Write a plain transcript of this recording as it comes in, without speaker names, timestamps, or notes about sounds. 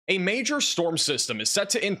A major storm system is set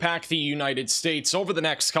to impact the United States over the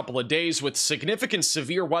next couple of days, with significant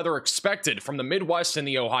severe weather expected from the Midwest and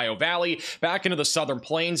the Ohio Valley back into the southern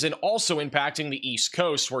plains, and also impacting the East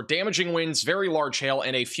Coast, where damaging winds, very large hail,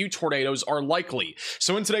 and a few tornadoes are likely.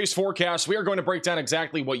 So in today's forecast, we are going to break down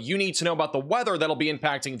exactly what you need to know about the weather that'll be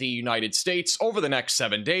impacting the United States over the next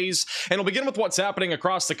 7 days. And we'll begin with what's happening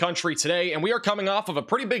across the country today, and we are coming off of a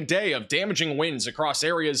pretty big day of damaging winds across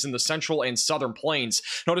areas in the central and southern plains.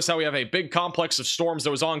 Notice how we have a big complex of storms that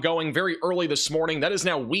was ongoing very early this morning that is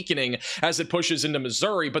now weakening as it pushes into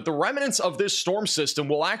Missouri, but the remnants of this storm system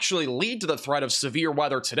will actually lead to the threat of severe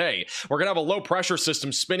weather today. We're going to have a low pressure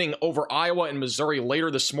system spinning over Iowa and Missouri later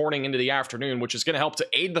this morning into the afternoon, which is going to help to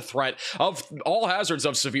aid the threat of all hazards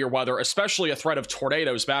of severe weather, especially a threat of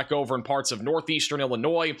tornadoes back over in parts of northeastern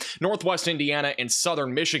Illinois, northwest Indiana, and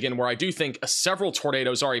southern Michigan, where I do think several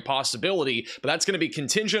tornadoes are a possibility, but that's going to be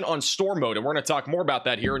contingent on storm mode, and we're going to talk more about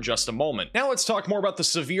that here in just a moment. Now let's talk more about the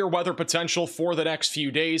severe weather potential for the next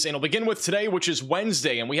few days, and I'll begin with today, which is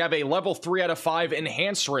Wednesday, and we have a level 3 out of 5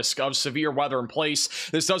 enhanced risk of severe weather in place.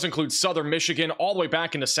 This does include southern Michigan all the way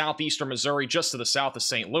back into southeastern Missouri, just to the south of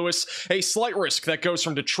St. Louis, a slight risk that goes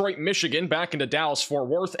from Detroit, Michigan back into Dallas-Fort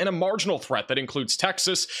Worth, and a marginal threat that includes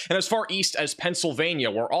Texas and as far east as Pennsylvania,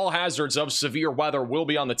 where all hazards of severe weather will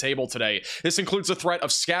be on the table today. This includes a threat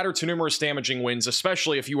of scattered to numerous damaging winds,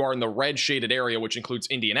 especially if you are in the red shaded area, which includes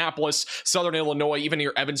Indianapolis, southern Illinois, even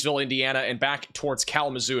near Evansville, Indiana, and back towards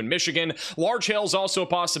Kalamazoo in Michigan. Large hail is also a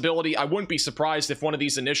possibility. I wouldn't be surprised if one of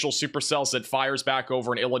these initial supercells that fires back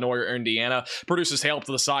over in Illinois or Indiana produces hail up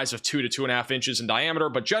to the size of 2 to 2.5 inches in diameter,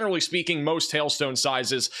 but generally speaking, most hailstone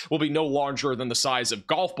sizes will be no larger than the size of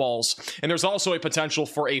golf balls. And there's also a potential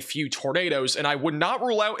for a few tornadoes, and I would not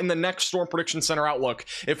rule out in the next Storm Prediction Center outlook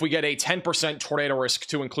if we get a 10% tornado risk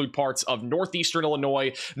to include parts of northeastern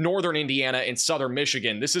Illinois, northern Indiana, and southern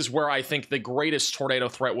Michigan. This is where I think the greatest tornado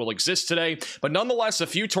threat will exist today, but nonetheless, a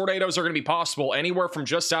few tornadoes are going to be possible anywhere from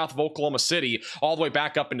just south of Oklahoma City all the way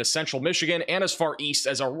back up into central Michigan and as far east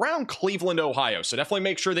as around Cleveland, Ohio. So definitely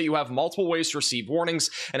make sure that you have multiple ways to receive warnings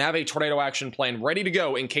and have a tornado action plan ready to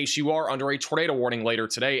go in case you are under a tornado warning later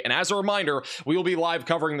today. And as a reminder, we will be live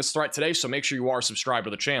covering this threat today, so make sure you are subscribed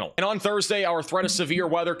to the channel. And on Thursday, our threat of severe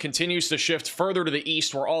weather continues to shift further to the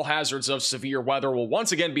east, where all hazards of severe weather will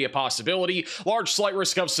once again be a possibility. Large slight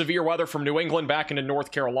risk of severe weather from New England back into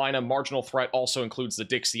North Carolina. Marginal threat also includes the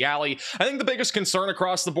Dixie Alley. I think the biggest concern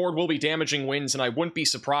across the board will be damaging winds, and I wouldn't be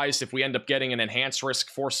surprised if we end up getting an enhanced risk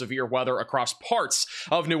for severe weather across parts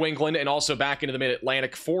of New England and also back into the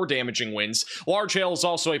mid-Atlantic for damaging winds. Large hail is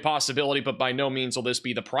also a possibility, but by no means will this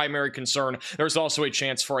be the primary concern. There's also a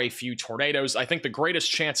chance for a few tornadoes. I think the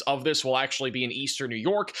greatest chance of this will actually be in eastern New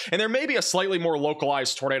York, and there may be a slightly more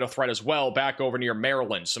localized tornado threat as well back over near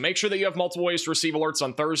Maryland. So make sure that you have multiple ways to receive alerts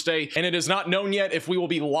on Thursday, and it is not known yet if we will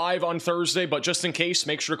be live on Thursday, but just in case,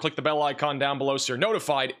 make sure to click the bell icon down below so you're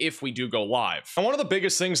notified if we do go live. And one of the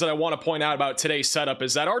biggest things that I want to point out about today's setup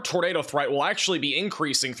is that our tornado threat will actually be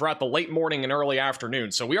increasing throughout the late morning and early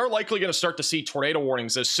afternoon. So we are likely going to start to see tornado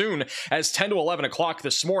warnings as soon as 10 to 11 o'clock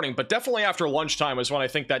this morning, but definitely after lunchtime is when I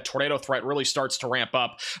think that tornado threat really starts to ramp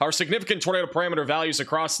up. Our significant tornado parameter values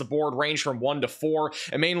across the board range from 1 to 4,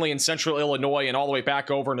 and mainly in central Illinois and all the way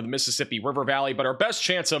back over into the Mississippi River Valley, but our best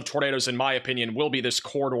chance of tornadoes, in my opinion, will be this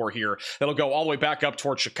corridor here. That'll go all the way back up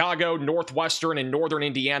towards Chicago, northwestern and northern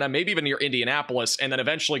Indiana, maybe even near Indianapolis, and then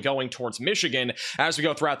eventually going towards Michigan as we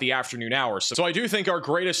go throughout the afternoon hours. So I do think our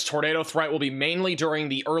greatest tornado threat will be mainly during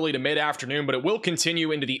the early to mid-afternoon, but it will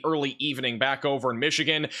continue into the early evening back over in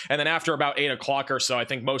Michigan, and then after about 8 o'clock or so, I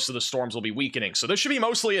think most of the storms will be weakening. So this should be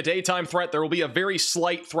mostly a daytime threat. There will be a very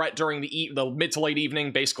slight threat during the mid to late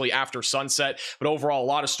evening, basically after sunset, but overall, a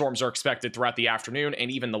lot of storms are expected throughout the afternoon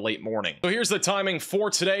and even the late morning. So here's the timing for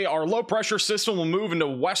today. Our low pressure system will move into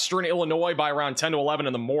western Illinois by around 10 to 11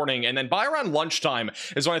 in the morning, and then by around lunchtime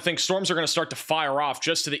is when I think storms are going to start to fire off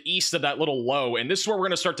just to the east of that little low, and this is where we're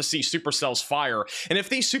going to start to see supercells fire. And if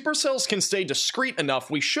these supercells can stay discrete enough,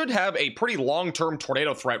 we should have a pretty long-term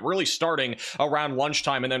tornado threat really starting around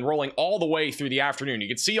lunchtime and then rolling all the way through the afternoon. You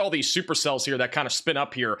can see all these supercells here that kind of spin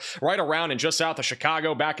up here right around and just south of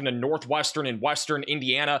Chicago, back into northwestern and western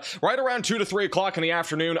Indiana, right around 2 to 3 o'clock in the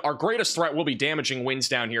afternoon. Our greatest threat will be damaging winds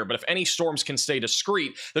down here, but if any storms can stay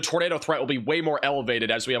discrete, the tornado threat will be way more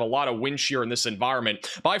elevated as we have a lot of wind shear in this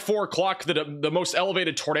environment. By 4 o'clock, the most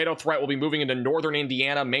elevated tornado threat will be moving into northern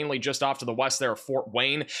Indiana, mainly just off to the west there of Fort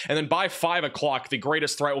Wayne, and then by 5 o'clock, the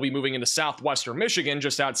greatest threat will be moving into southwestern Michigan,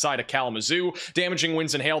 just outside of Kalamazoo. Damaging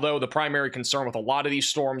winds and hail, though, the primary concern with a lot of these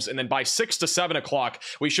storms, and then by 6 to 7 o'clock,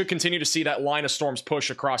 we should continue to see that line of storms push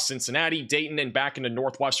across Cincinnati, Dayton, and back into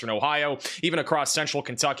northwestern Ohio, even across central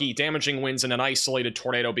Kentucky, damaging winds and an isolated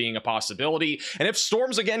tornado being a possibility. And if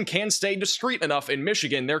storms again can stay discreet enough in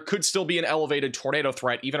Michigan, there could still be an elevated tornado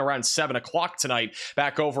threat even around 7 o'clock tonight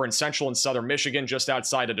back over in central and southern Michigan, just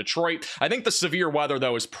outside of Detroit. I think the severe weather,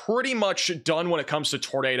 though, is pretty much done when it comes to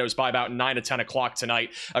tornadoes by about 9 to 10 o'clock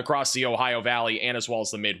tonight across the Ohio Valley and as well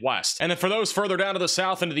as the Midwest. And then for those further down to the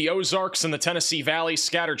south into the Ozarks and the Tennessee Valley,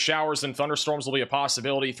 scattered showers and thunderstorms will be a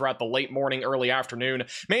possibility throughout the late morning, early afternoon.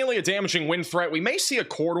 Mainly a damaging wind threat. We may see a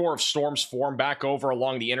corridor of storms form back over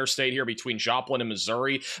along the interstate here between Joplin and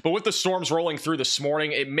Missouri, but with the storms rolling through this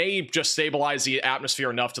morning, it may just stabilize the atmosphere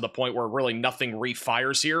enough to the point where really nothing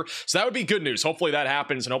refires here. So that would be good news. Hopefully that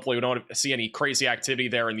happens, and hopefully we don't see any crazy activity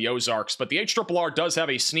there in the Ozarks. But the HRRR does have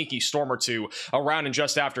a sneaky storm or two around and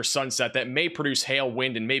just after sunset that may produce hail,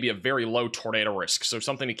 wind, and maybe a very low tornado risk. So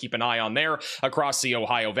something to keep an eye on there across the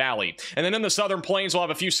Ohio Valley. And then in the southern plains, we'll have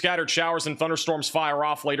a few scattered showers and thunderstorms fire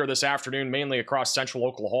off later this afternoon, mainly across central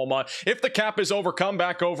Oklahoma. If the cap is overcome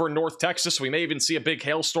back over in North Texas, we may even see a big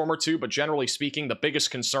hailstorm or two, but generally speaking, the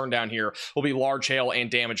biggest concern down here will be large hail and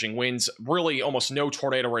damaging winds. Really almost no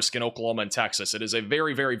tornado risk in Oklahoma and Texas. It is a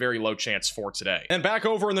very, very, very low chance for today. And back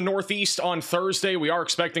over in the Northeast on Thursday, we are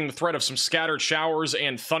expecting the threat of some scattered showers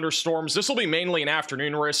and thunderstorms. This will be mainly an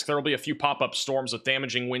afternoon risk. There will be a few pop-up storms with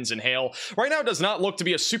damaging winds and hail. Right now, it does not look to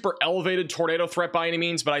be a super elevated tornado threat by any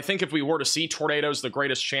means, but I think if we were to see tornadoes, the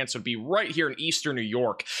greatest chance would be right here in eastern New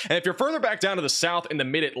York. And if you're further back down to the south in the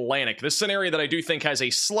mid-Atlantic, this is an area that I do think has a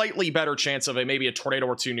slightly better chance of maybe a tornado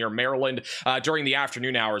or two near Maryland during the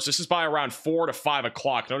afternoon hours. This is by around 4 to 5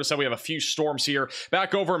 o'clock. Notice how we have a few storms here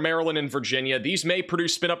back over Maryland and Virginia. These may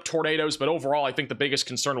produce spin-up tornadoes, but overall, I think the biggest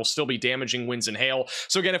concern will still be damaging winds and hail.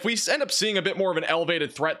 So again, if we end up seeing a bit more of an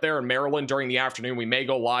elevated threat there in Maryland during the afternoon, we may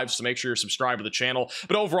go live, so make sure you're subscribed to the channel.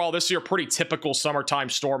 But overall, this year, pretty typical summertime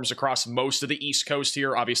storms across most of the East Coast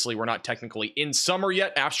here. Obviously, we're not technically in summer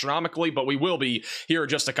yet, astronomically, but we will be here in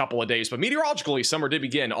just a couple of days. But meteorologically, summer did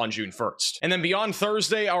begin on June 1st. And then beyond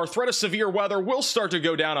Thursday, our threat of severe weather will start to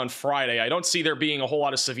go down on Friday. I don't see there being a whole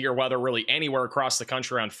lot of severe weather really anywhere across the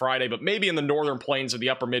country on Friday, but maybe in the northern plains of the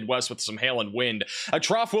upper Midwest with some hail and wind. A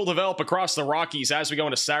trough will develop across the Rockies as we go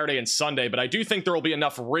into Saturday and Sunday, but I do think there will be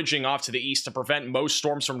enough ridging off to the east to prevent most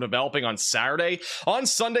storms from developing on Saturday. On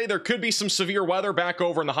Sunday, there could be some severe weather back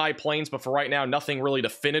over in the high plains, but for right now, nothing really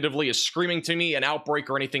definitively is screaming to me an outbreak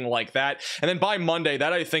or anything like that. And then by Monday,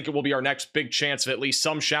 that I think it will be our next big chance of at least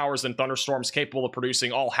some showers and thunderstorms capable of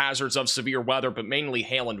producing all hazards of severe weather, but mainly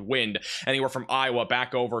hail and wind, anywhere from Iowa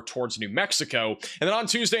back over towards New Mexico. And then on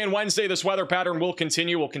Tuesday and Wednesday, this weather pattern will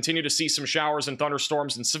continue. We'll continue to see some showers and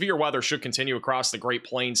thunderstorms, and severe weather should continue across the Great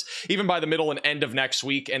Plains, even by the middle and end of next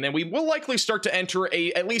week. And then we will likely start to enter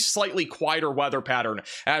a at least slightly quieter weather pattern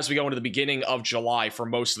as we go into the beginning of July for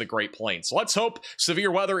most of the Great Plains. So let's hope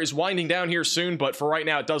severe weather is winding down here soon, but for right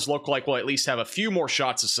now, it does look like we'll at least have a few more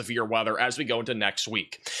shots of severe weather as we go into next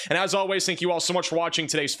week. And as always, thank you all so much for watching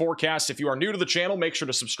today's forecast. If you are new to the channel, make sure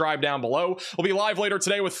to subscribe down below. We'll be live later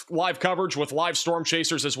today with live coverage with live storm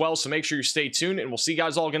chasers as well, so make sure you stay tuned, and we'll see you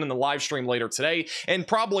guys all again in the live stream later today and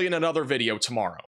probably in another video tomorrow.